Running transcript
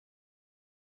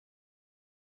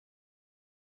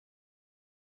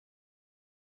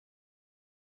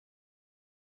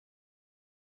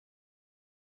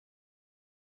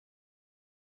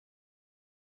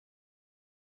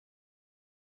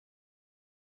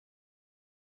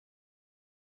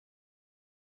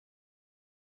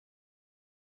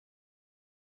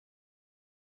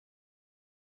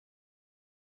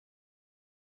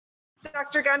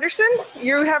Dr. Gunderson,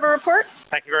 you have a report?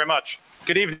 Thank you very much.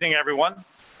 Good evening, everyone.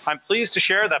 I'm pleased to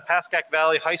share that Pascack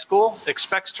Valley High School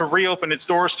expects to reopen its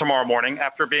doors tomorrow morning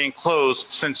after being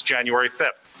closed since January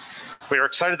 5th. We are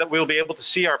excited that we will be able to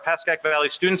see our Pascack Valley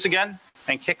students again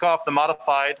and kick off the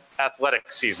modified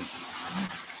athletic season.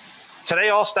 Today,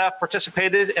 all staff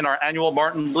participated in our annual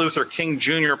Martin Luther King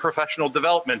Jr. Professional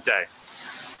Development Day.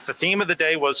 The theme of the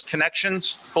day was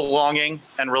connections, belonging,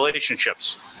 and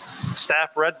relationships.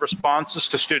 Staff read responses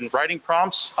to student writing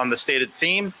prompts on the stated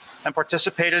theme and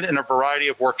participated in a variety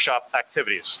of workshop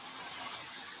activities.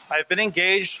 I have been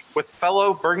engaged with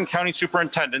fellow Bergen County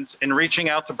superintendents in reaching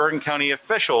out to Bergen County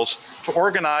officials to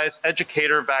organize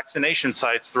educator vaccination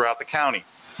sites throughout the county.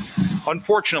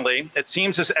 Unfortunately, it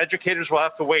seems as educators will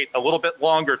have to wait a little bit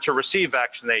longer to receive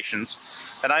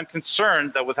vaccinations, and I'm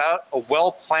concerned that without a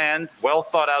well-planned,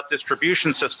 well-thought-out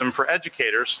distribution system for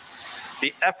educators,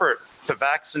 the effort to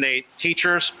vaccinate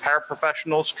teachers,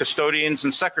 paraprofessionals, custodians,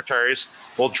 and secretaries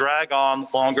will drag on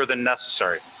longer than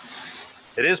necessary.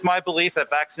 It is my belief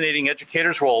that vaccinating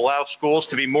educators will allow schools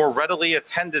to be more readily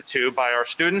attended to by our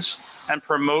students and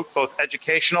promote both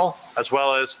educational as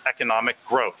well as economic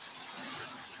growth.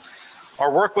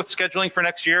 Our work with scheduling for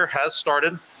next year has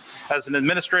started. As an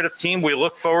administrative team, we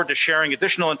look forward to sharing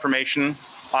additional information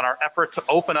on our effort to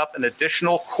open up an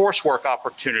additional coursework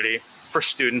opportunity for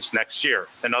students next year.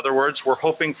 In other words, we're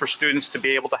hoping for students to be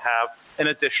able to have an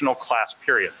additional class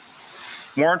period.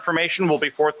 More information will be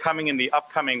forthcoming in the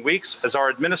upcoming weeks as our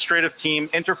administrative team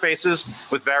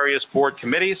interfaces with various board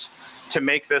committees to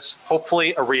make this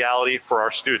hopefully a reality for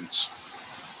our students.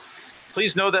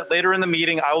 Please know that later in the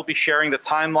meeting, I will be sharing the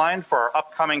timeline for our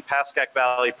upcoming Pascack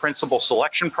Valley principal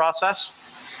selection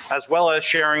process, as well as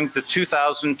sharing the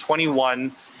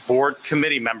 2021 board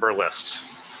committee member lists.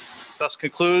 Thus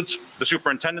concludes the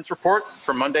superintendent's report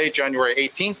for Monday, January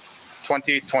 18th,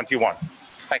 2021.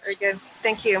 Thanks. Very good.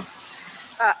 Thank you.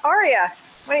 Aria,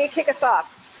 why don't you kick us off?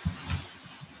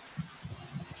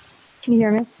 Can you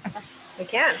hear me? We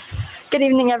can. Good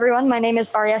evening, everyone. My name is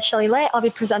Aria Shalile. I'll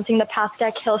be presenting the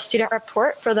Pascack Hills student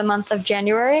report for the month of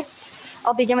January.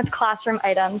 I'll begin with classroom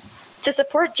items. To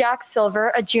support Jack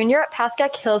Silver, a junior at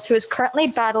Pascack Hills who is currently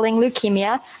battling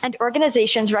leukemia, and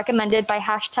organizations recommended by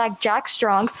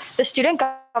 #JackStrong, the Student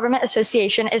Government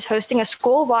Association is hosting a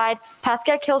school-wide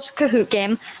Pascack Hills Kahoot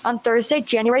game on Thursday,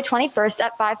 January 21st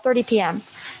at 5:30 p.m.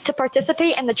 To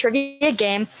participate in the trivia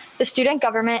game, the student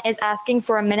government is asking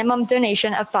for a minimum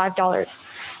donation of $5.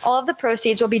 All of the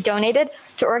proceeds will be donated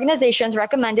to organizations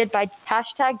recommended by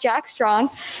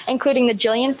 #JackStrong, including the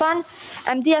Jillian Fund,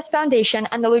 MDS Foundation,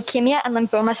 and the Leukemia and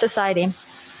Lymphoma Society.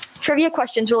 Trivia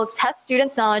questions will test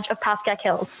students' knowledge of Pascack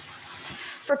Hills.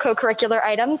 For co-curricular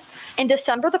items, in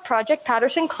December, the Project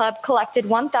Patterson Club collected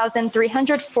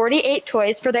 1,348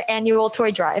 toys for their annual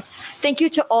toy drive. Thank you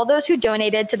to all those who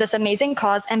donated to this amazing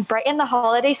cause and brighten the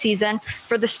holiday season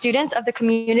for the students of the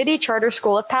Community Charter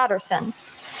School of Patterson.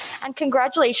 And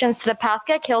congratulations to the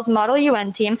Pascack Hills Model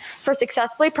UN team for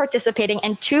successfully participating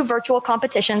in 2 virtual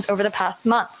competitions over the past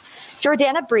month.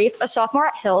 Jordana Brief, a sophomore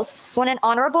at Hills, won an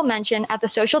honorable mention at the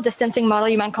Social Distancing Model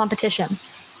UN competition.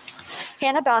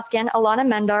 Hannah Baskin, Alana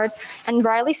Mendard, and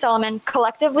Riley Solomon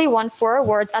collectively won 4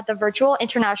 awards at the Virtual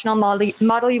International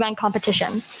Model UN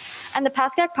competition. And the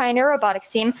Pascack Pioneer Robotics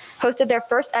team hosted their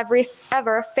first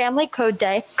ever Family Code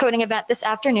Day coding event this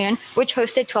afternoon, which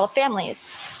hosted 12 families.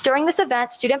 During this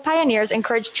event, student pioneers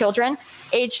encouraged children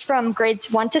aged from grades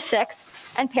 1 to 6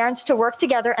 and parents to work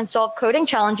together and solve coding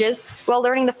challenges while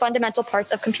learning the fundamental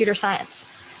parts of computer science.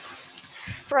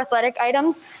 For athletic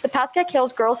items, the Pascack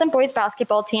Hills girls and boys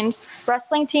basketball teams,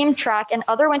 wrestling team, track, and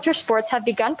other winter sports have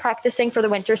begun practicing for the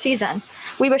winter season.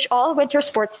 We wish all winter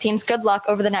sports teams good luck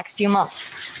over the next few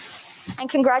months. And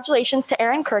congratulations to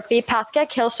Erin Kirkby,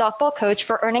 Pascack Hills softball coach,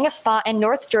 for earning a spot in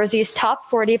North Jersey's top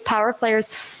 40 Power Players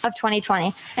of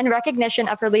 2020 in recognition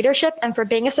of her leadership and for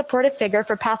being a supportive figure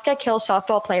for Pascack Hills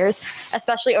softball players,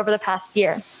 especially over the past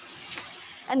year.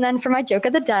 And then for my joke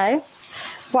of the day,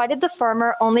 why did the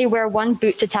farmer only wear 1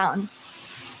 boot to town?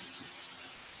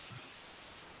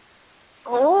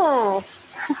 Oh.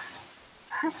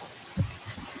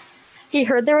 He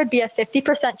heard there would be a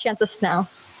 50% chance of snow.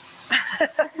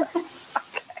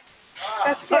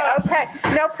 That's good. Okay.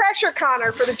 No pressure,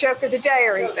 Connor, for the joke of the day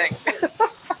or anything.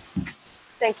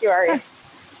 Thank you, Aria.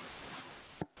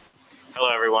 Hello,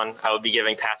 everyone. I will be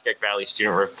giving Pascack Valley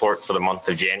student report for the month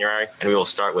of January, and we will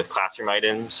start with classroom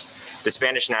items. The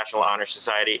Spanish National Honor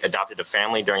Society adopted a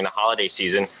family during the holiday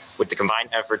season. With the combined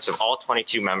efforts of all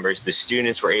 22 members, the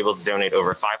students were able to donate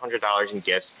over $500 in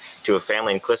gifts to a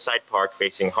family in Cliffside Park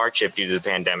facing hardship due to the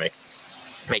pandemic,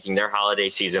 making their holiday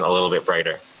season a little bit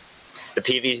brighter. The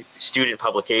PV student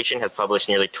publication has published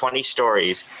nearly 20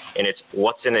 stories in its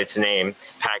What's in Its Name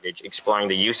package, exploring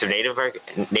the use of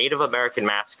Native American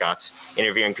mascots,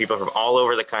 interviewing people from all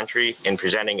over the country, and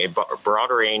presenting a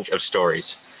broader range of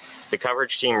stories. The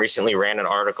coverage team recently ran an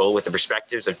article with the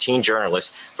perspectives of teen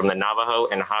journalists from the Navajo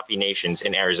and Hopi nations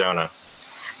in Arizona.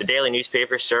 The daily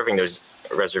newspaper serving those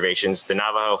reservations, the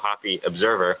Navajo Hopi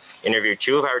Observer, interviewed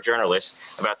 2 of our journalists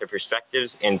about their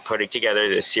perspectives in putting together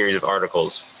this series of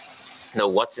articles. The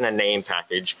What's in a Name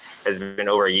package has been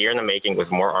over a year in the making,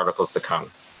 with more articles to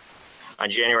come. On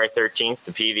January 13th,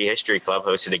 the PV History Club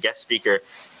hosted a guest speaker,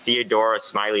 Theodora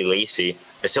Smiley Lacey,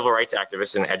 a civil rights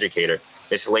activist and educator.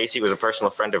 Ms. Lacey was a personal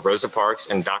friend of Rosa Parks,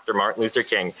 and Dr. Martin Luther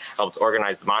King helped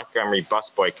organize the Montgomery bus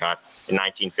boycott in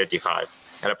 1955.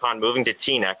 And upon moving to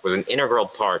Teaneck, was an integral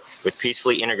part with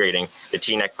peacefully integrating the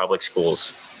Teaneck Public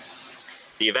Schools.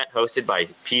 The event, hosted by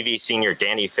PV senior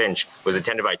Danny Finch, was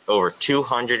attended by over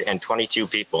 222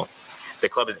 people. The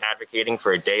club is advocating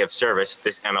for a day of service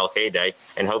this MLK Day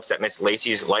and hopes that Ms.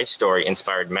 Lacey's life story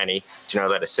inspired many to know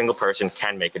that a single person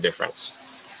can make a difference.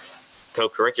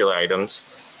 Co-curricular items.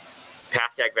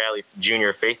 Pascack Valley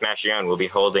Junior Faith Machione will be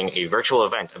holding a virtual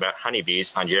event about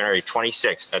honeybees on January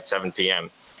 26th at 7 p.m.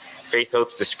 Faith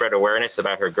hopes to spread awareness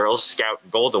about her Girl Scout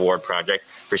Gold Award project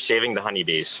for saving the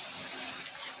honeybees.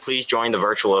 Please join the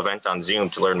virtual event on Zoom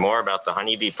to learn more about the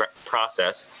honeybee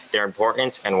process, their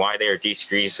importance, and why they are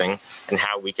decreasing, and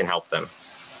how we can help them.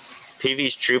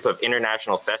 PV's Troop of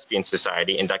International Thespian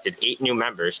Society inducted 8 new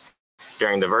members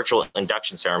during the virtual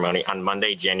induction ceremony on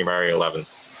Monday, January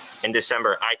 11th. In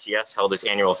December, ITS held its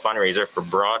annual fundraiser for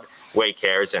Broadway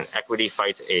Cares and Equity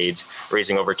Fights AIDS,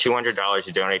 raising over $200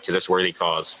 to donate to this worthy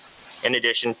cause. In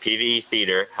addition, PV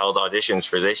Theater held auditions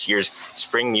for this year's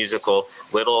spring musical,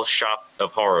 Little Shop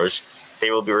of Horrors.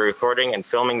 They will be recording and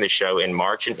filming the show in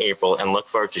March and April, and look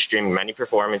forward to streaming many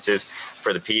performances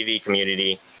for the PV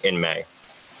community in May.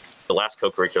 The last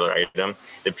co-curricular item,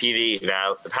 the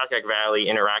Pascack Valley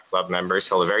Interact Club members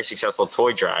held a very successful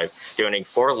toy drive, donating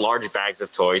 4 large bags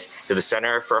of toys to the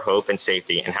Center for Hope and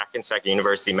Safety and Hackensack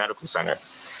University Medical Center.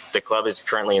 The club is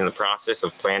currently in the process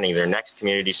of planning their next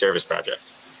community service project.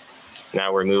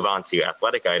 Now we move on to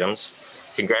athletic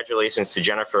items. Congratulations to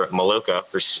Jennifer Maloka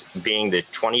for being the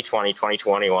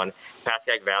 2020-2021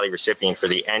 Pascack Valley recipient for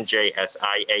the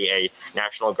NJSIAA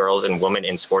National Girls and Women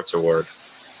in Sports Award.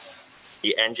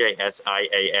 The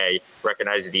NJSIAA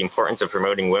recognizes the importance of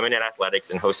promoting women in athletics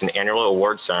and hosts an annual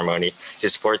award ceremony to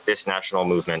support this national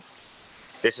movement.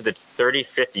 This is the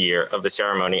 35th year of the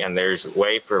ceremony, and there's a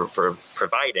way for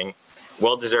providing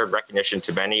well-deserved recognition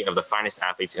to many of the finest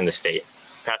athletes in the state.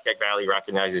 Pascack Valley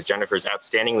recognizes Jennifer's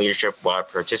outstanding leadership while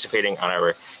participating on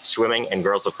our swimming and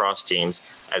girls lacrosse teams,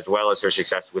 as well as her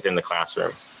success within the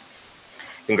classroom.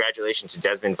 Congratulations to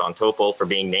Desmond Von Topol for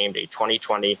being named a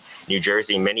 2020 New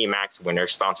Jersey Mini Max winner,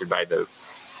 sponsored by the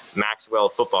Maxwell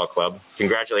Football Club.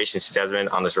 Congratulations to Desmond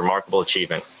on this remarkable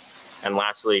achievement. And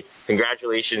lastly,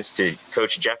 congratulations to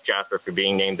Coach Jeff Jasper for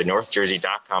being named the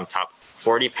NorthJersey.com Top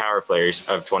 40 Power Players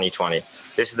of 2020.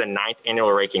 This is the 9th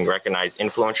annual ranking recognized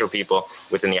influential people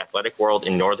within the athletic world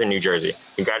in Northern New Jersey.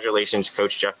 Congratulations,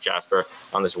 Coach Jeff Jasper,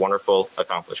 on this wonderful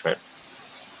accomplishment.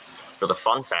 For the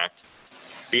fun fact,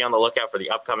 be on the lookout for the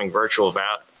upcoming virtual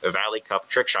Valley Cup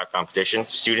trick shot competition.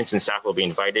 Students and staff will be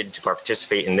invited to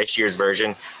participate in this year's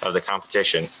version of the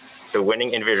competition. The winning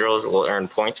individuals will earn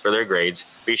points for their grades.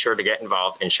 Be sure to get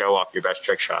involved and show off your best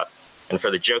trick shot. And for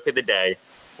the joke of the day,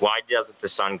 why doesn't the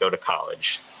sun go to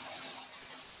college?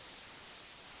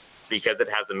 Because it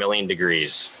has 1,000,000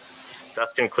 degrees.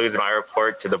 Thus concludes my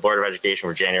report to the Board of Education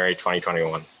for January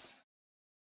 2021.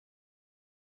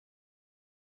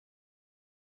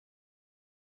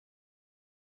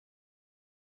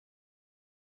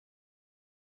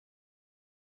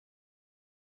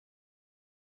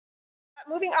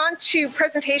 Moving on to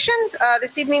presentations.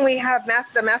 This evening we have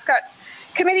the mascot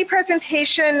committee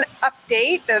presentation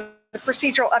update, the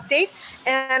procedural update,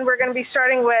 and we're going to be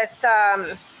starting with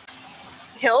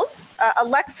Hills,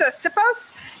 Alexa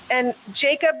Sipos, and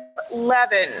Jacob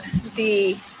Levin.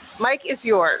 The mic is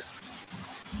yours.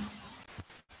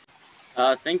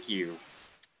 Thank you.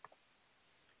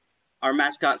 Our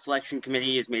mascot selection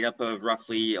committee is made up of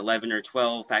roughly 11 or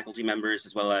 12 faculty members,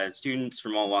 as well as students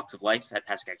from all walks of life at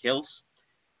Pascack Hills,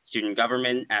 student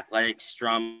government, athletics,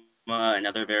 drama, and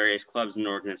other various clubs and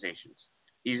organizations.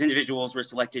 These individuals were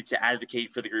selected to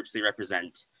advocate for the groups they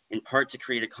represent, in part to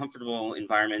create a comfortable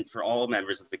environment for all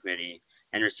members of the committee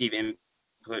and receive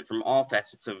input from all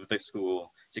facets of the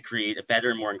school to create a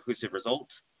better, more inclusive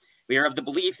result. We are of the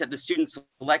belief that the students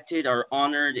selected are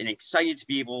honored and excited to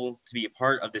be able to be a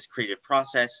part of this creative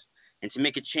process and to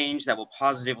make a change that will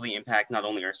positively impact not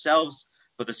only ourselves,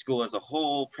 but the school as a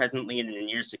whole, presently and in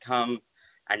the years to come.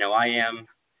 I know I am.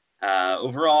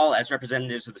 Overall, as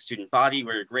representatives of the student body,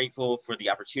 we're grateful for the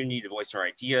opportunity to voice our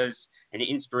ideas and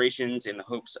inspirations in the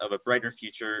hopes of a brighter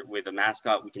future with a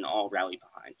mascot we can all rally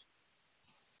behind.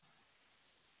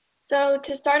 So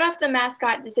to start off the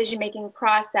mascot decision-making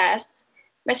process,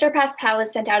 Mr.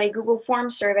 Paspalis sent out a Google Form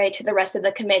survey to the rest of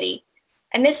the committee.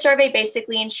 And this survey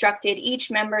basically instructed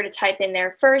each member to type in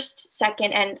their first,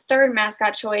 second, and third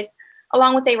mascot choice,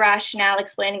 along with a rationale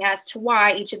explaining as to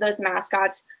why each of those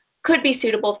mascots could be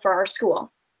suitable for our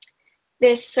school.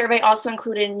 This survey also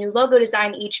included a new logo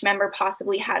design each member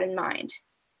possibly had in mind.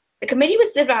 The committee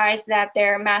was advised that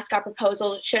their mascot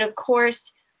proposal should, of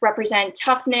course, represent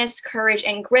toughness, courage,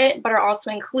 and grit, but are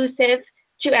also inclusive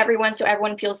to everyone so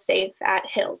everyone feels safe at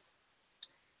Hills.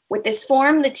 With this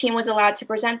form, the team was allowed to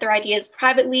present their ideas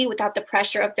privately without the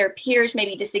pressure of their peers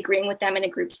maybe disagreeing with them in a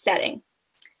group setting.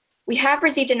 We have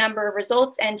received a number of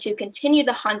results, and to continue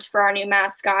the hunt for our new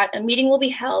mascot, a meeting will be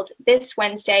held this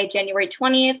Wednesday, January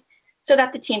 20th, so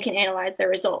that the team can analyze their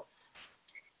results.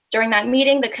 During that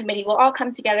meeting, the committee will all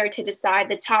come together to decide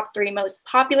the top 3 most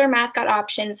popular mascot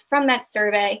options from that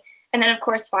survey, and then of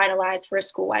course finalize for a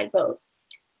school-wide vote.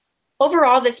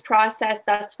 Overall, this process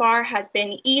thus far has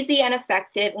been easy and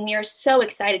effective, and we are so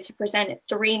excited to present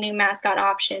 3 new mascot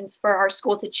options for our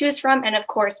school to choose from, and of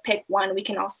course pick one we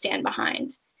can all stand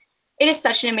behind. It is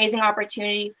such an amazing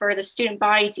opportunity for the student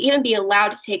body to even be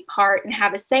allowed to take part and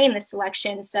have a say in the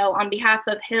selection. So on behalf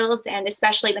of Hills and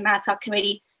especially the mascot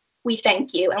committee, we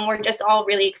thank you. And we're just all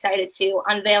really excited to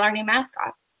unveil our new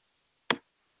mascot.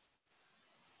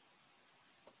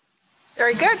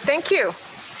 Very good, thank you.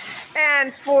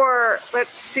 And for, let's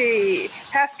see,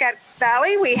 Pascack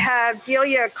Valley, we have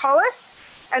Delia Collis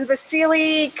and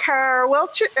Vasily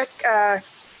Karwelich.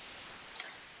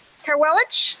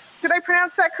 Did I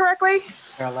pronounce that correctly?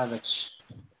 Karlevich.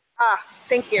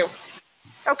 Thank you.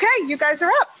 Okay, you guys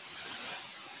are up.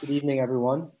 Good evening,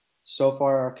 everyone. So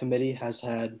far, our committee has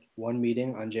had one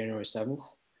meeting on January 7th.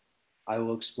 I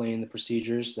will explain the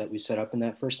procedures that we set up in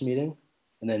that first meeting,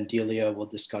 and then Delia will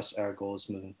discuss our goals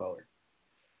moving forward.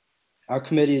 Our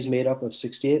committee is made up of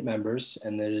 68 members,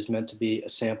 and it is meant to be a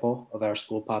sample of our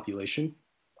school population.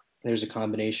 There's a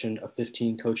combination of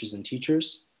 15 coaches and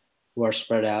teachers who are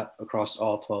spread out across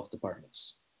all 12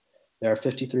 departments. There are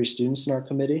 53 students in our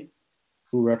committee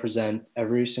who represent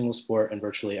every single sport and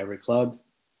virtually every club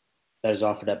that is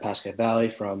offered at Pascack Valley,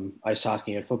 from ice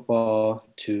hockey and football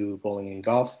to bowling and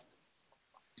golf.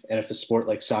 And if a sport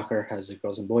like soccer has a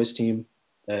girls and boys team,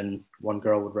 then one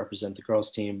girl would represent the girls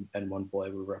team and one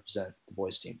boy would represent the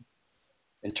boys team.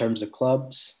 In terms of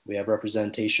clubs, we have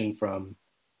representation from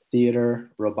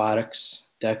theater,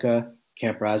 robotics, DECA,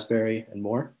 Camp Raspberry, and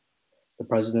more. The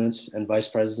presidents and vice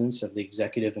presidents of the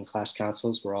executive and class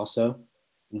councils were also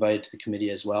invited to the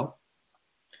committee as well.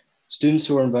 Students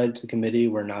who were invited to the committee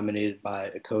were nominated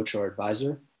by a coach or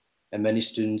advisor, and many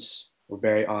students were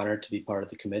very honored to be part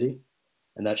of the committee.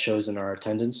 And that shows in our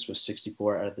attendance, with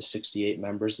 64 out of the 68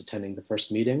 members attending the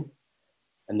first meeting.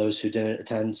 And those who didn't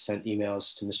attend sent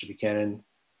emails to Mr. Buchanan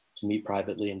to meet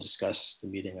privately and discuss the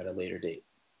meeting at a later date.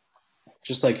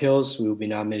 Just like Hills, we will be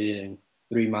nominating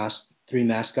three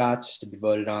mascots to be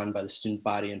voted on by the student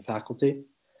body and faculty.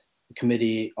 The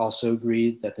committee also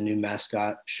agreed that the new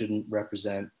mascot shouldn't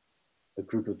represent a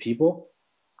group of people,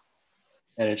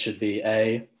 and it should be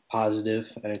A, positive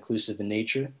and inclusive in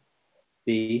nature,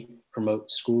 B,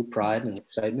 promote school pride and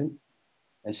excitement,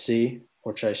 and C,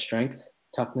 portray strength,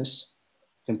 toughness,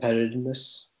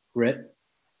 competitiveness, grit,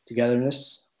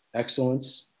 togetherness,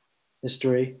 excellence,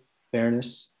 history,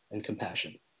 fairness, and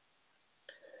compassion.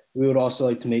 We would also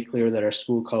like to make clear that our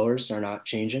school colors are not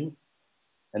changing,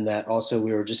 and that also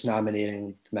we were just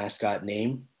nominating the mascot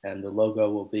name, and the logo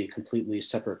will be a completely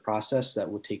separate process that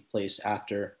will take place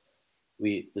after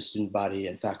the student body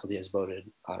and faculty has voted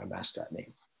on a mascot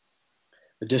name.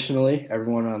 Additionally,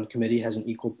 everyone on the committee has an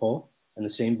equal pull and the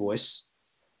same voice.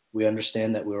 We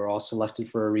understand that we were all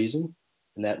selected for a reason,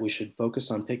 and that we should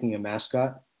focus on picking a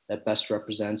mascot that best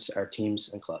represents our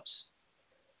teams and clubs.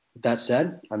 With that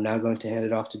said, I'm now going to hand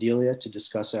it off to Delia to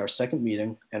discuss our second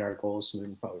meeting and our goals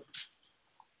moving forward.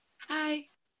 Hi,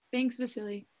 thanks,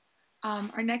 Vasily.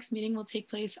 Our next meeting will take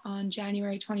place on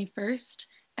January 21st.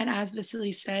 And as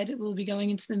Vasily said, we'll be going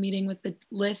into the meeting with the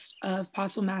list of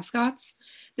possible mascots.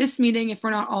 This meeting, if we're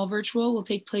not all virtual, will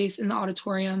take place in the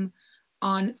auditorium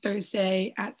on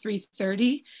Thursday at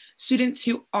 3:30. Students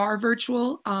who are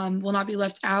virtual will not be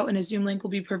left out, and a Zoom link will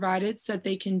be provided so that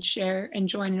they can share and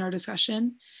join in our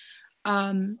discussion.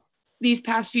 These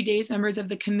past few days, members of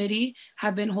the committee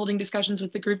have been holding discussions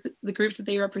with the groups that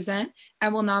they represent,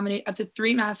 and will nominate up to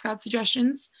 3 mascot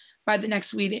suggestions by the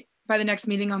next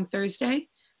meeting on Thursday.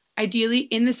 Ideally,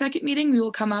 in the second meeting, we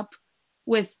will come up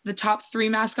with the top 3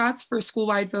 mascots for a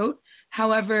school-wide vote.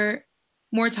 However,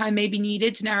 more time may be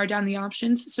needed to narrow down the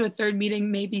options, so a third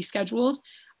meeting may be scheduled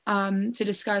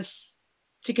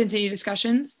to continue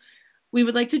discussions. We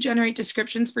would like to generate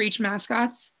descriptions for each mascot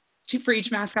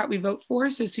we vote for,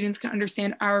 so students can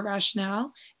understand our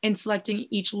rationale in selecting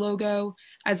each logo,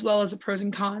 as well as the pros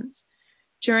and cons.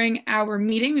 During our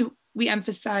meeting, we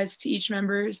emphasize to each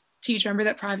member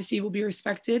that privacy will be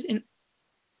respected and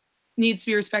needs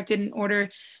to be respected in order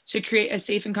to create a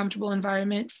safe and comfortable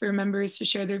environment for members to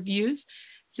share their views.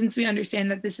 Since we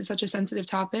understand that this is such a sensitive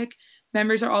topic,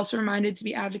 members are also reminded to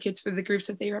be advocates for the groups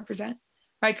that they represent.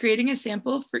 By creating a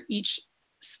sample for each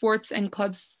sports and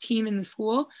clubs team in the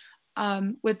school,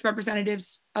 with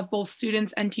representatives of both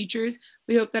students and teachers,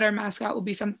 we hope that our mascot will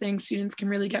be something students can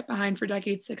really get behind for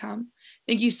decades to come.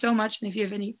 Thank you so much, and if you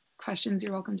have any questions,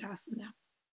 you're welcome to ask them now.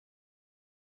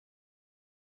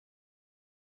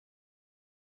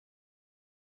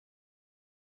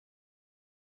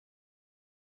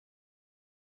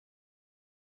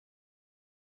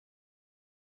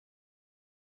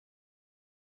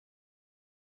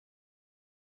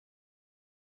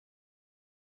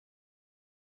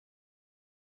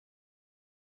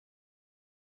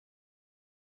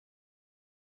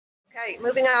 Okay,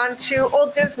 moving on to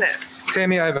old business.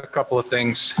 Tammy, I have a couple of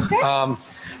things.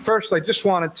 First, I just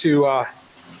wanted to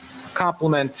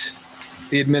compliment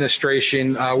the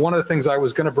administration. One of the things I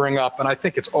was going to bring up, and I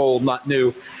think it's old, not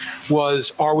new,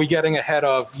 was, are we getting ahead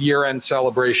of year-end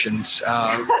celebrations?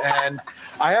 And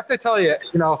I have to tell you,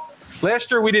 last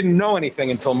year we didn't know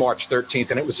anything until March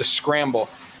 13th, and it was a scramble.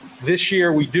 This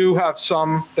year we do have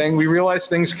something. We realize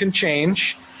things can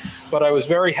change. But I was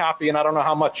very happy, and I don't know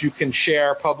how much you can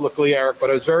share publicly, Eric, but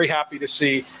I was very happy to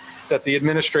see that the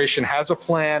administration has a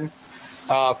plan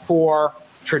for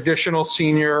traditional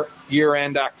senior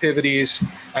year-end activities.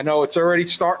 I know it's already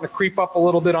starting to creep up a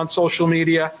little bit on social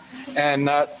media, and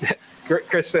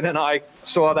Kristen and I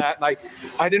saw that, and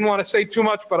I didn't want to say too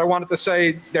much, but I wanted to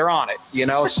say they're on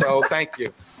it, so thank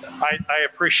you. I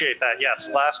appreciate that. Yes,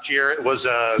 last year it was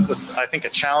I think a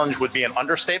challenge would be an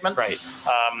understatement. Right.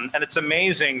 And it's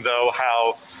amazing though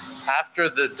how after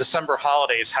the December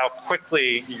holidays, how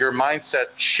quickly your mindset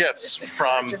shifts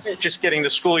from just getting the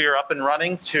school year up and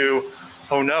running to,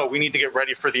 oh no, we need to get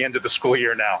ready for the end of the school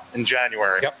year now in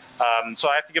January. Yep. So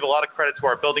I have to give a lot of credit to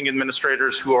our building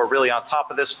administrators who are really on top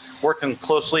of this, working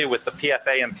closely with the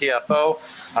PFA and PFO.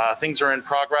 Things are in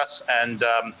progress, and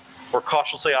we're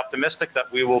cautiously optimistic that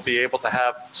we will be able to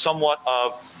have somewhat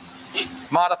of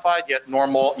modified yet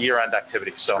normal year-end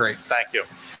activities. So Great. Thank you.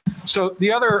 So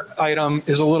the other item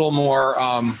is a little more,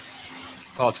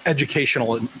 it's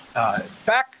educational.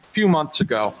 Back a few months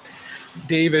ago,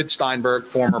 David Steinberg,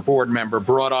 former board member,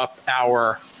 brought up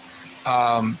our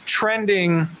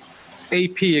trending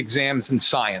AP exams in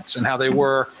science and how they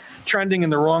were trending in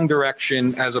the wrong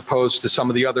direction as opposed to some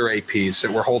of the other APs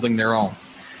that were holding their own.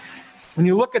 When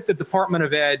you look at the Department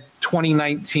of Ed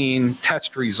 2019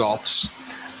 test results,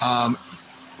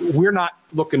 we're not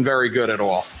looking very good at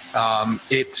all.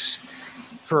 It's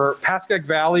for Pascack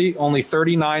Valley, only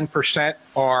 39%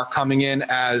 are coming in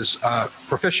as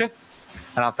proficient.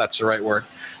 I don't know if that's the right word.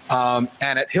 And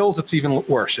at Hills, it's even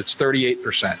worse. It's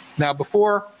 38%. Now,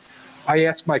 before I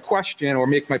ask my question or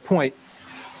make my point,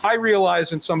 I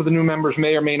realize, and some of the new members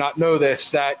may or may not know this,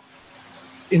 that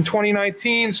in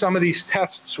 2019, some of these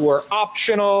tests were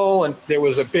optional and there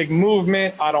was a big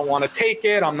movement. I don't want to take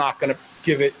it. I'm not going to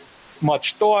give it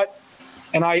much thought.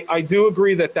 And I do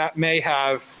agree that that may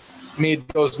have made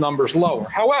those numbers lower.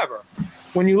 However,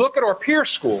 when you look at our peer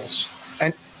schools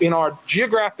and in our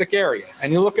geographic area,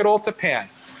 and you look at Old Tappan,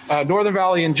 Northern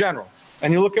Valley in general,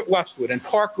 and you look at Westwood and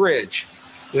Park Ridge,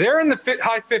 they're in the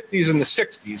high 50s and the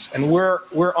 60s, and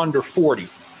we're under 40.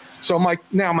 So my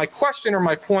question or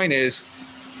my point is,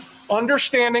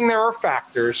 understanding there are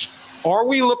factors, are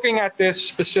we looking at this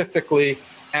specifically,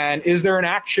 and is there an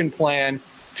action plan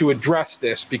to address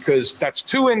this? Because that's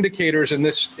two indicators in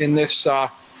this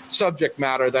subject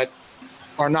matter that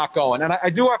are not going. And I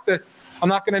do have to, I'm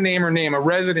not going to name her name. A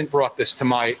resident brought this to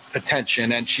my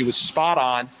attention, and she was spot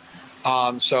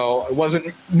on. So it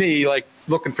wasn't me like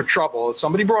looking for trouble.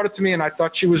 Somebody brought it to me, and I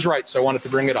thought she was right, so I wanted to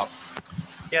bring it up.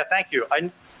 Yeah, thank you.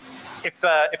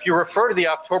 If you refer to the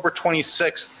October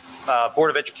 26th Board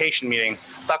of Education meeting,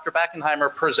 Dr.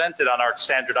 Backenheimer presented on our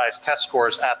standardized test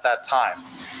scores at that time.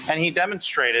 And he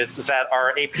demonstrated that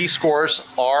our AP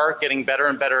scores are getting better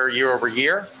and better year over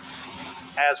year.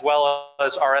 as well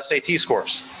as our SAT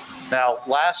scores. Now,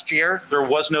 last year, there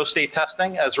was no state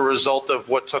testing as a result of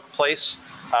what took place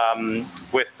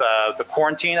with the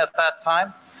quarantine at that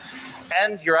time.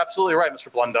 And you're absolutely right,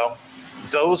 Mr. Blundo.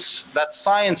 That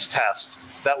science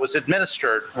test that was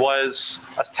administered was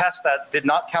a test that did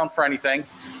not count for anything,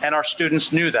 and our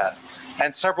students knew that.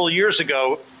 And several years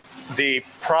ago, the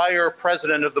prior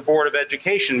president of the Board of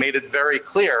Education made it very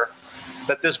clear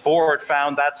that this board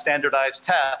found that standardized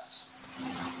test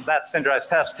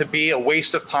to be a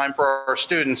waste of time for our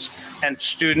students, and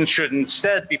students should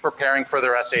instead be preparing for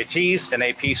their SATs and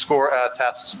AP score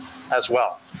tests as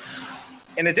well.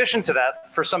 In addition to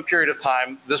that, for some period of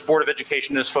time, this Board of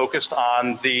Education is focused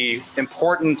on the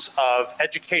importance of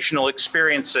educational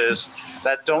experiences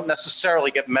that don't necessarily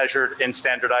get measured in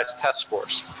standardized test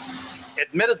scores.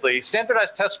 Admittedly,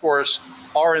 standardized test scores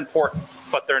are important,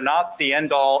 but they're not the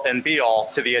end-all and be-all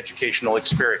to the educational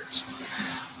experience.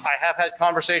 I have had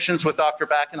conversations with Dr.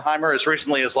 Backenheimer as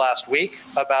recently as last week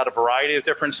about a variety of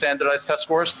different standardized test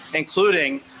scores,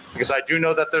 including, because I do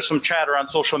know that there's some chatter on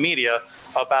social media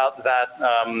about that,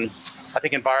 I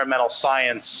think, environmental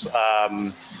science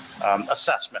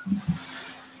assessment.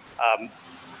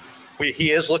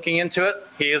 He is looking into it.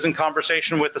 He is in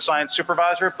conversation with the science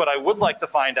supervisor, but I would like to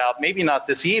find out, maybe not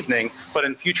this evening, but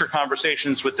in future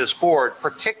conversations with this board,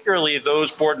 particularly those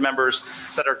board members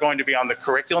that are going to be on the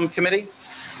curriculum committee,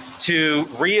 to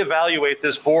reevaluate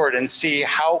this board and see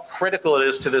how critical it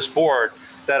is to this board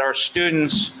that our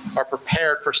students are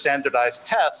prepared for standardized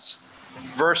tests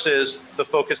versus the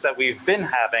focus that we've been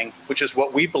having, which is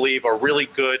what we believe are really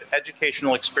good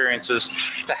educational experiences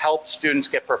to help students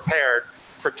get prepared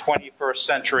for 21st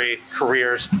century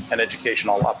careers and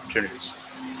educational opportunities.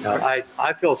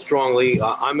 I feel strongly,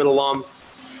 I'm an alum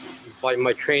by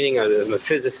my training. I'm a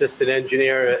physicist and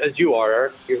engineer, as you are,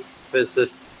 Eric, you're a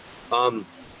physicist.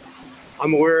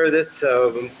 I'm aware of this,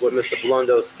 what Mr.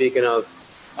 Blundo is speaking of.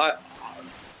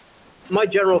 My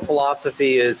general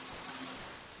philosophy is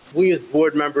we as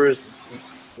board members,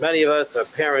 many of us are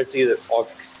parents, either are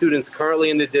students currently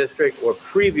in the district or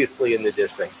previously in the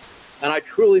district. And I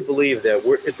truly believe that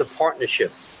it's a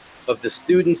partnership of the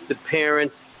students, the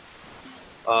parents,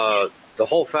 the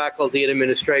whole faculty and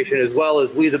administration, as well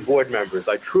as we, the board members.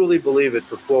 I truly believe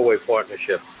it's a four-way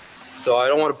partnership. So I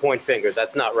don't want to point fingers.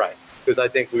 That's not right, because I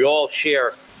think we all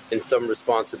share in some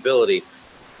responsibility.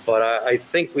 But I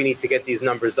think we need to get these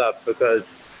numbers up,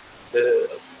 because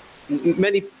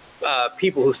many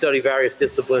people who study various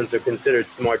disciplines are considered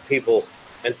smart people,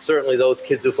 and certainly those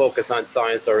kids who focus on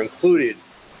science are included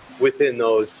within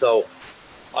those. So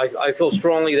I feel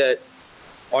strongly that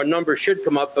our numbers should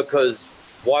come up, because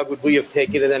why would we have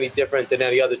taken it any different than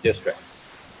any other district?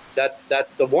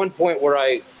 That's the one point where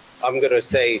I'm going to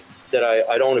say that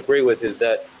I don't agree with, is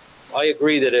that I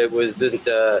agree that it wasn't,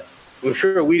 I'm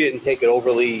sure we didn't take it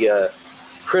overly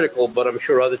critical, but I'm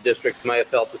sure other districts might have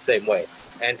felt the same way.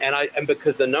 And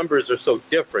because the numbers are so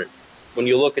different, when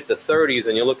you look at the 30s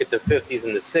and you look at the 50s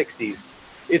and the 60s,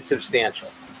 it's substantial.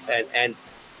 And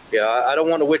yeah, I don't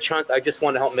want to witch hunt. I just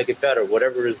want to help make it better,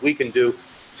 whatever it is we can do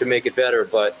to make it better.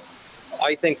 But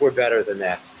I think we're better than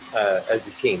that as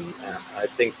a team. I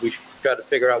think we should try to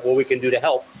figure out what we can do to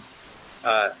help.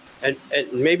 And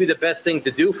maybe the best thing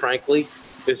to do, frankly,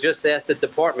 is just ask the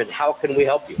department, how can we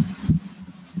help you?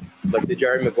 Like the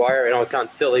Jerry Maguire, I know it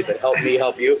sounds silly, but help me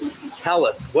help you. Tell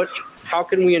us, how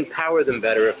can we empower them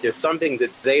better if there's something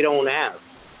that they don't have,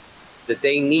 that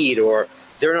they need, or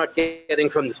they're not getting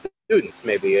from the students,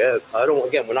 maybe.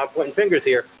 Again, we're not pointing fingers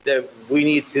here, that we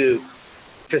need to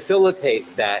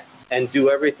facilitate that and do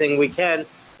everything we can.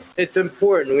 It's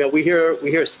important. You know, we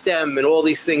hear STEM and all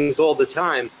these things all the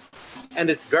time, and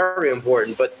it's very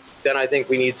important. But then I think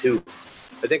we need to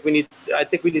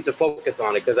focus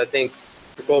on it, because I think,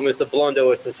 to quote Mr.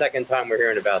 Blundo, it's the second time we're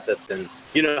hearing about this, and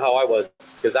you know how I was,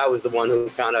 because I was the one who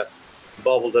kind of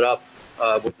bubbled it up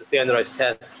with the standardized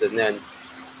tests, and then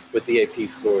with the AP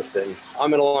scores. And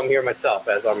I'm an alum here myself,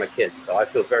 as are my kids, so I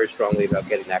feel very strongly about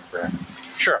getting that correct.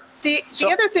 Sure. The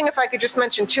other thing, if I could just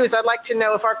mention too, is I'd like to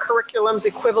know if our curriculum's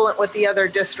equivalent with the other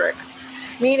districts.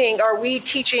 Meaning, are we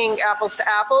teaching apples to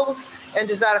apples, and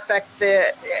does that affect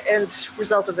the end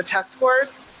result of the test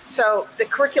scores? So the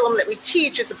curriculum that we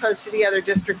teach as opposed to the other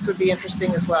districts would be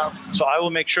interesting as well. So I will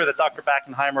make sure that Dr.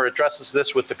 Backenheimer addresses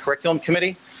this with the curriculum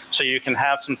committee, so you can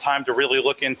have some time to really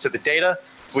look into the data.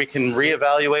 We can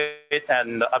reevaluate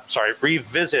and,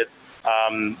 revisit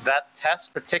that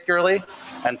test particularly,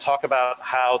 and talk about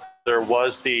how there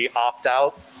was the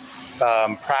opt-out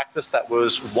practice that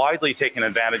was widely taken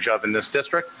advantage of in this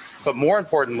district. But more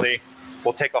importantly,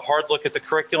 We'll take a hard look at the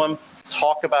curriculum,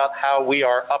 talk about how we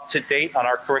are up to date on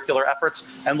our curricular efforts,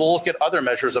 and we'll look at other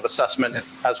measures of assessment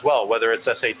as well, whether it's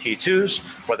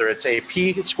SAT-2s, whether it's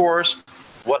AP scores,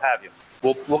 what have you.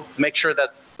 We'll make sure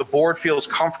that the board feels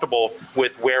comfortable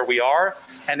with where we are,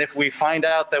 and if we find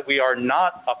out that we are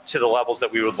not up to the levels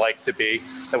that we would like to be,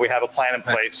 that we have a plan in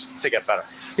place to get better.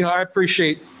 You know, I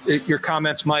appreciate your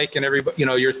comments, Mike, and everybody, you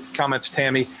know, your comments,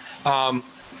 Tammy.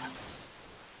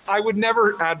 I would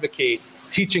never advocate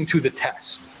teaching to the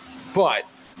test, but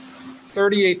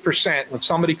 38% when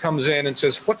somebody comes in and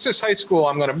says, what's this high school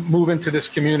I'm going to move into this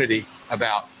community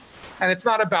about? And it's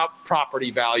not about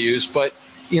property values, but,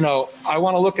 you know, I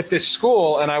want to look at this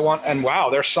school and wow,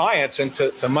 their science, and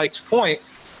to Mike's point,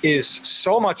 is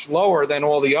so much lower than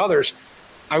all the others.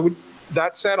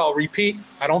 That said, I'll repeat,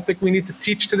 I don't think we need to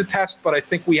teach to the test, but I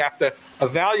think we have to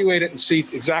evaluate it and see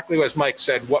exactly as Mike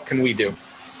said, what can we do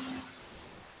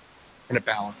in a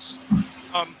balance?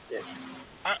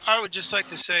 I would just like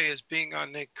to say, as being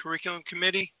on the curriculum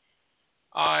committee,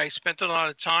 I spent a lot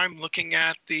of time looking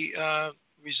at the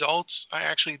results. I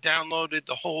actually downloaded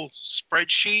the whole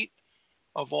spreadsheet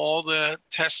of all the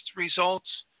test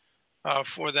results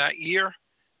for that year.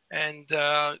 And,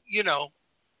 you know,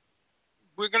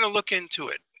 we're going to look into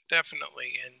it,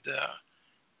 definitely. And,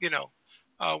 you know,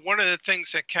 one of the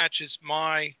things that catches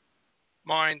my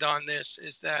mind on this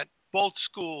is that both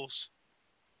schools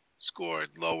scored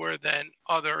lower than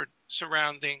other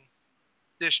surrounding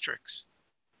districts.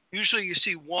 Usually you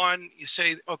see one, you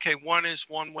say, okay, one is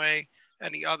one way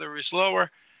and the other is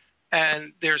lower,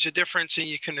 and there's a difference, and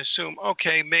you can assume,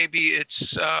 okay, maybe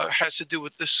it's has to do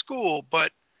with the school,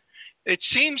 but it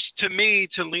seems to me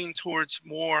to lean towards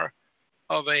more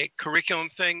of a curriculum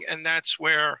thing, and that's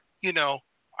where, you know,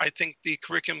 I think the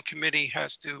curriculum committee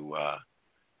has to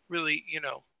really, you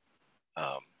know,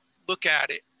 look at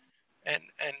it and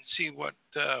see what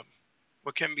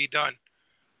can be done.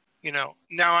 You know,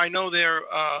 now I know there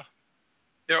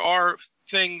are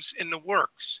things in the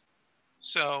works,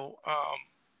 so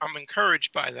I'm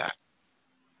encouraged by that,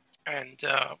 and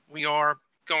we are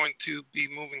going to be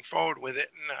moving forward with it,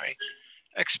 and I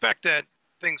expect that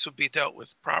things will be dealt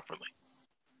with properly.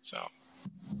 So.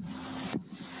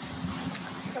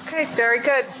 Okay, very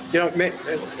good. You know,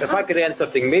 if I could add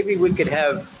something, maybe we could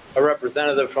have a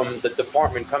representative from the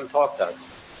department come talk to us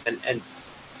and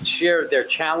share their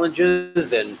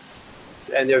challenges and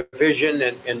their vision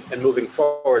and moving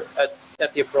forward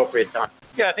at the appropriate time.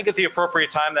 Yeah, I think at the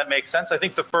appropriate time, that makes sense. I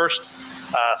think the first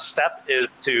step is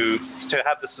to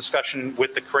have this discussion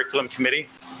with the curriculum committee.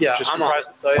 Yeah, I'm on it,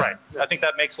 so yeah. Right. I think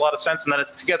that makes a lot of sense. And then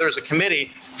it's together as a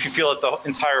committee. If you feel that the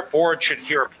entire board should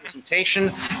hear a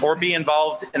presentation or be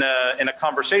involved in a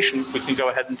conversation, we can go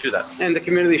ahead and do that. And the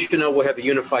community should know we have a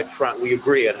unified front. We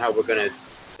agree on how we're going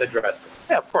to address it.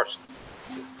 Yeah, of course.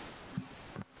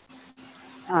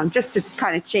 Just to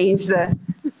kind of change the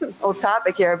old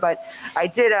topic here, but I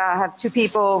did have two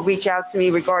people reach out to me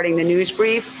regarding the news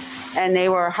brief, and they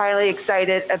were highly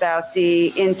excited about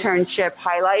the internship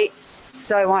highlight.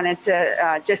 So I wanted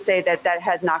to just say that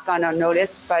has not gone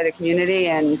unnoticed by the community,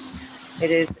 and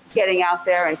it is getting out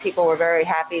there, and people were very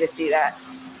happy to see that.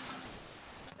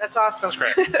 That's awesome. That's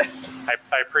great.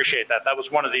 I appreciate that. That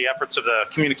was one of the efforts of the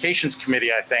communications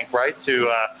committee, I think, right?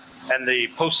 And the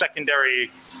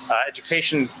post-secondary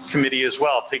education committee as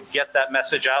well, to get that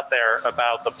message out there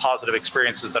about the positive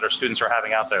experiences that our students are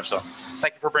having out there. So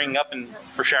thank you for bringing up and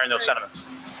for sharing those sentiments.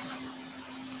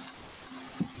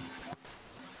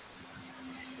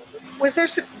 Was there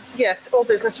some, yes, old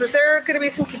business. Was there going to be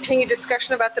some continued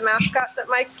discussion about the mascot that,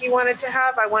 Mike, you wanted to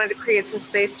have? I wanted to create some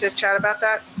space to chat about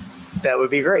that. That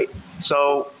would be great.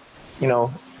 So, you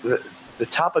know, the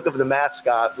topic of the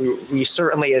mascot, we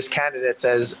certainly as candidates,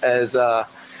 as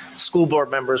school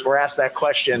board members, were asked that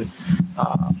question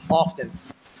often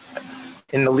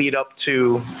in the lead up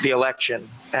to the election.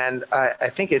 And I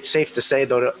think it's safe to say,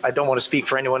 though, I don't want to speak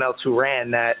for anyone else who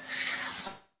ran, that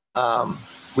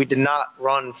we did not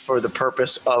run for the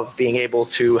purpose of being able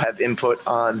to have input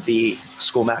on the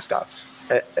school mascots.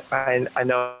 I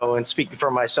know, and speaking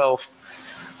for myself,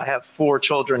 I have 4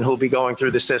 children who'll be going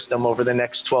through the system over the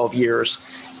next 12 years.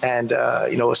 And,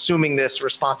 you know, assuming this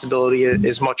responsibility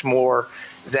is much more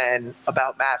than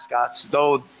about mascots,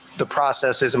 though the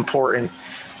process is important.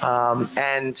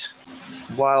 And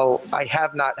while I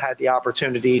have not had the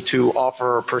opportunity to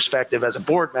offer a perspective as a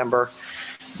board member,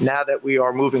 now that we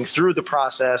are moving through the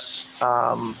process,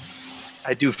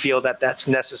 I do feel that that's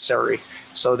necessary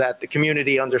so that the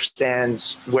community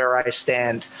understands where I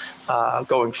stand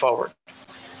going forward.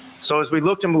 So as we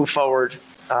look to move forward,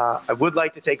 I would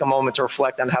like to take a moment to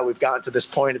reflect on how we've gotten to this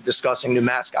point of discussing new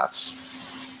mascots.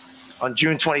 On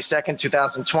June 22nd,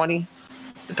 2020,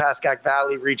 the Pascack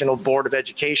Valley Regional Board of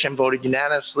Education voted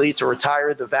unanimously to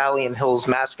retire the Valley and Hills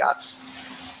mascots.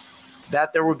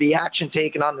 That there would be action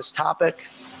taken on this topic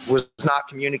was not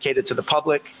communicated to the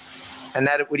public, and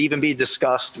that it would even be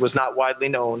discussed was not widely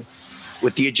known,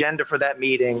 with the agenda for that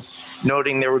meeting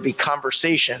noting there would be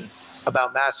conversation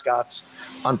about mascots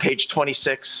on page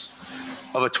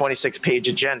 26 of a 26-page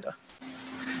agenda.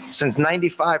 Since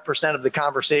 95% of the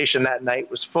conversation that night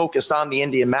was focused on the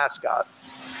Indian mascot,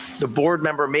 the board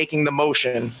member making the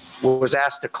motion was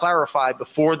asked to clarify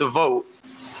before the vote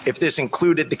if this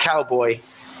included the cowboy,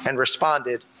 and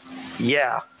responded,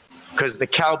 yeah, because the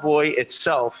cowboy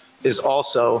itself is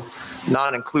also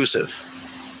non-inclusive.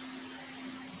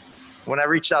 When I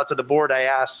reached out to the board, I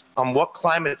asked, on what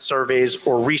climate surveys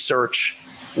or research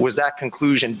was that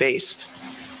conclusion based?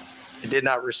 I did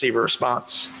not receive a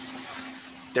response.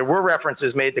 There were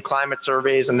references made to climate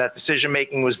surveys and that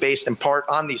decision-making was based in part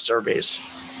on these surveys.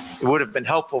 It would have been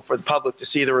helpful for the public to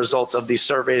see the results of these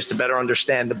surveys to better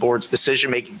understand the board's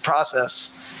decision-making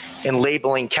process in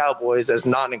labeling cowboys as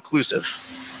non-inclusive.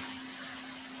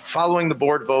 Following the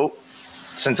board vote,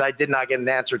 since I did not get an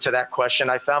answer to that question,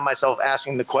 I found myself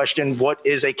asking the question, what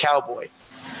is a cowboy?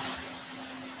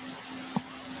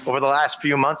 Over the last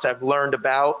few months, I've learned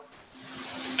about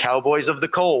cowboys of the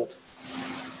cold,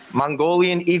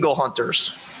 Mongolian eagle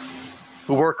hunters,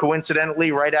 who were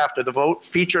coincidentally right after the vote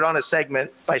featured on a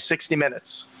segment by 60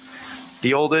 Minutes,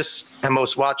 the oldest and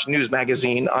most watched news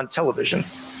magazine on television.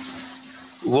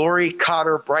 Lori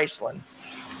Cotter Bryceland,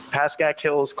 Pascack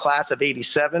Hills class of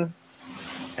 '87,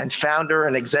 and founder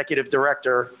and executive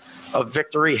director of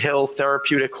Victory Hill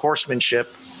Therapeutic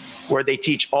Horsemanship, where they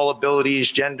teach all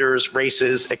abilities, genders,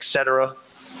 races, etc.,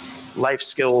 life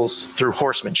skills through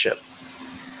horsemanship.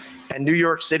 And New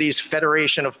York City's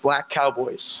Federation of Black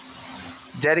Cowboys,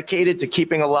 dedicated to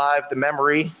keeping alive the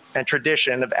memory and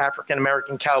tradition of African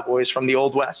American cowboys from the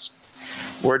Old West,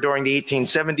 where during the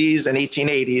 1870s and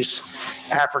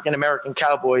 1880s, African American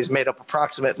cowboys made up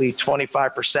approximately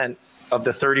 25% of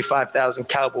the 35,000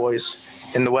 cowboys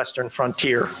in the Western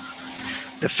frontier.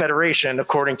 The Federation,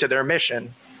 according to their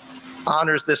mission,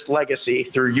 honors this legacy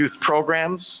through youth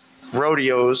programs,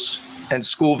 rodeos, and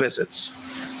school visits,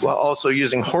 while also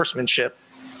using horsemanship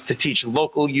to teach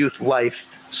local youth life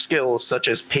skills such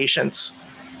as patience,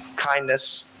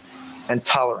 kindness, and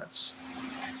tolerance.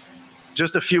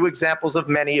 Just a few examples of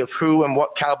many of who and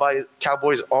what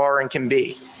cowboys are and can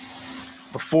be.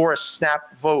 Before a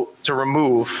snap vote to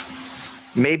remove,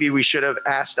 maybe we should have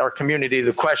asked our community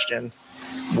the question,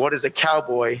 what is a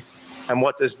cowboy and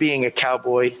what does being a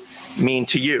cowboy mean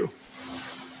to you?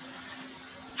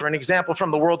 For an example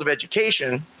from the world of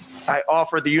education, I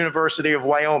offer the University of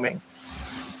Wyoming,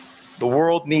 the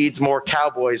World Needs More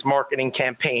Cowboys marketing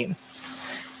campaign.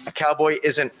 A cowboy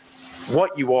isn't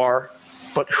what you are,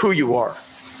 but who you are.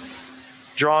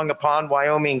 Drawing upon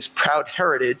Wyoming's proud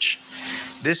heritage,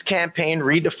 this campaign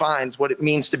redefines what it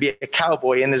means to be a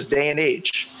cowboy in this day and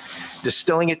age,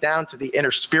 distilling it down to the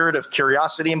inner spirit of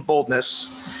curiosity and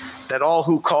boldness that all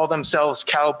who call themselves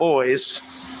cowboys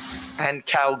and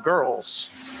cowgirls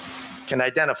can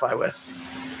identify with,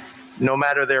 no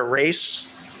matter their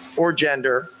race or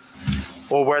gender,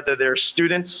 or whether they're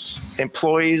students,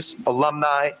 employees,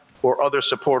 alumni, or other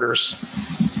supporters.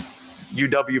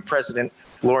 UW President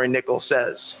Lori Nichols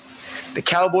says, the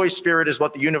cowboy spirit is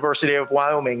what the University of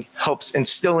Wyoming helps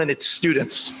instill in its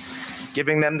students,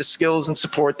 giving them the skills and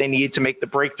support they need to make the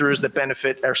breakthroughs that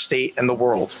benefit our state and the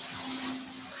world.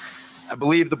 I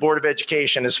believe the Board of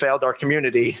Education has failed our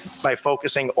community by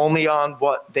focusing only on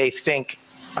what they think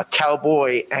a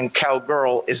cowboy and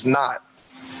cowgirl is not,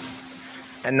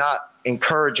 and not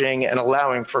encouraging and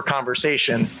allowing for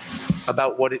conversation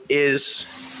about what it is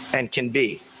and can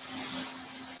be.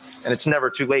 And it's never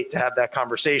too late to have that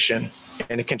conversation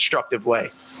in a constructive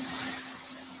way.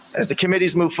 As the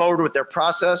committees move forward with their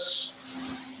process,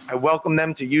 I welcome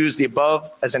them to use the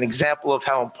above as an example of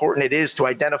how important it is to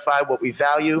identify what we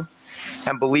value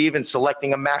and believe in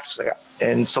selecting a mascot,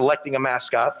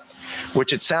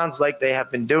 which it sounds like they have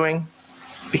been doing,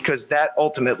 because that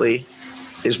ultimately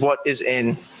is what is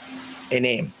in a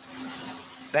name.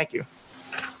 Thank you.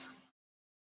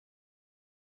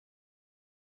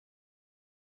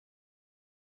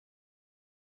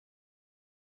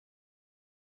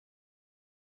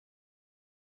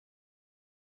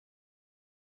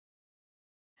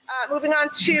 Moving on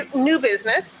to new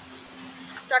business.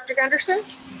 Dr. Gunderson,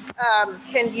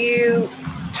 can you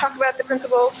talk about the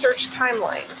principal search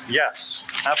timeline? Yes,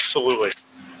 absolutely.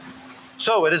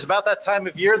 So it is about that time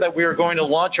of year that we are going to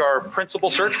launch our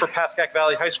principal search for Pascack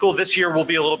Valley High School. This year will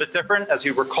be a little bit different. As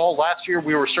you recall, last year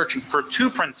we were searching for 2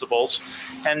 principals,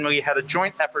 and we had a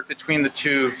joint effort between the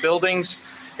 2 buildings.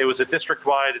 It was a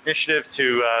district-wide initiative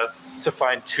to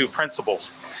find 2 principals.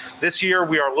 This year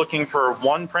we are looking for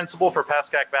 1 principal for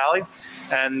Pascack Valley,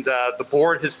 and the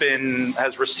board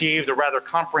has received a rather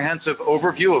comprehensive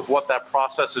overview of what that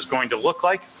process is going to look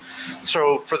like.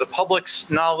 So for the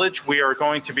public's knowledge, we are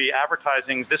going to be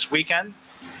advertising this weekend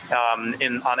on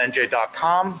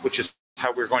NJ.com, which is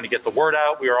how we're going to get the word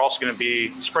out. We are also going to be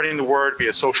spreading the word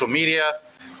via social media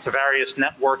to various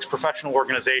networks, professional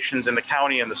organizations in the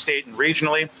county and the state and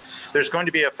regionally. There's going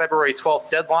to be a February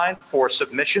 12th deadline for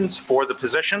submissions for the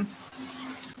position.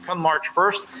 Come March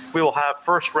 1st, we will have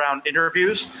first round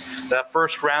interviews. That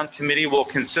first round committee will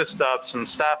consist of some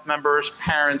staff members,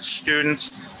 parents,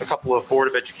 students, a couple of Board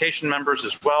of Education members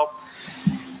as well.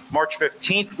 March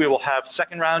 15th, we will have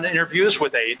second round interviews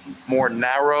with a more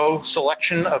narrow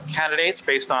selection of candidates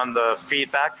based on the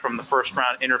feedback from the first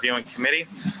round interviewing committee.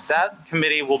 That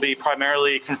committee will be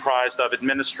primarily comprised of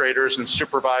administrators and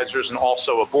supervisors and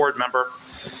also a board member.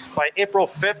 By April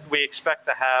 5th, we expect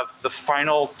to have the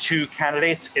final 2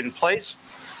 candidates in place.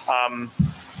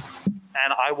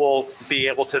 And I will be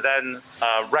able to then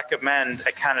recommend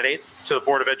a candidate to the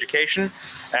Board of Education.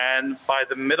 And by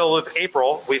the middle of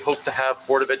April, we hope to have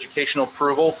Board of Education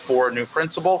approval for a new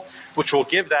principal, which will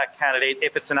give that candidate,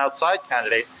 if it's an outside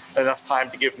candidate, enough time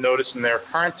to give notice in their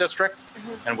current district,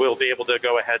 and we'll be able to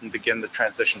go ahead and begin the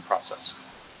transition process.